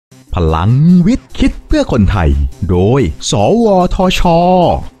พลังวิทย์คิดเพื่อคนไทยโดยสวทช.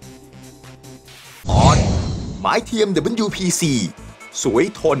ตอนไม้เทียม Wpc สวย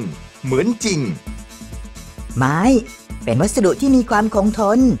ทนเหมือนจริงไม้เป็นวัสดุที่มีความคงท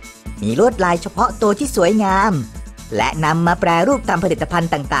นมีลวดลายเฉพาะตัวที่สวยงามและนำมาแปรรูปทำผลิตภัณฑ์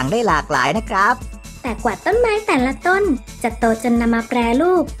ต่างๆได้หลากหลายนะครับแต่กว่าต้นไม้แต่ละต้นจะโตจนนำมาแปร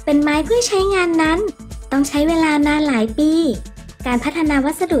รูปเป็นไม้เพื่อใช้งานนั้นต้องใช้เวลานานหลายปีการพัฒนา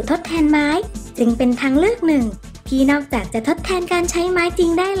วัสดุทดแทนไม้จึงเป็นทางเลือกหนึ่งที่นอกจากจะทดแทนการใช้ไม้จริง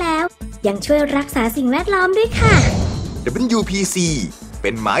ได้แล้วยังช่วยรักษาสิ่งแวดล้อมด้วยค่ะ WPC เป็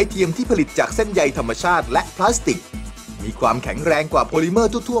นไม้เทียมที่ผลิตจากเส้นใยธรรมชาติและพลาสติกมีความแข็งแรงกว่าโพลิเมอ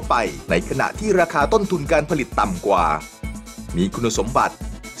ร์ทั่วๆไปในขณะที่ราคาต้นทุนการผลิตต่ำกว่ามีคุณสมบัติ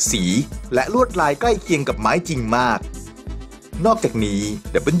สีและลวดลายใกล้เคียงกับไม้จริงมากนอกจากนี้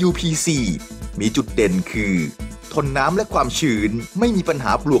WPC มีจุดเด่นคือทนน้ำและความชื้นไม่มีปัญห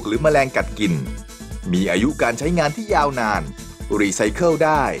าปลวกหรือแมลงกัดกินมีอายุการใช้งานที่ยาวนานรีไซเคิลไ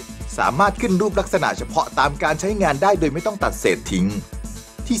ด้สามารถขึ้นรูปลักษณะเฉพาะตามการใช้งานได้โดยไม่ต้องตัดเศษทิ้ง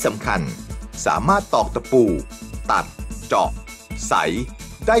ที่สำคัญสามารถตอกตะปูตัดเจาะใส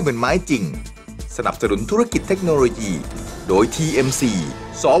ได้เหมือนไม้จริงสนับสนุนธุรกิจเทคโนโลยีโดย TMC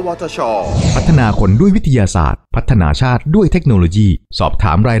สวทช.พัฒนาคนด้วยวิทยาศาสตร์พัฒนาชาติด้วยเทคโนโลยีสอบถ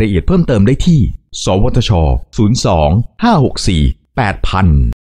ามรายละเอียดเพิ่มเติมได้ที่สวทช. 02 564 8000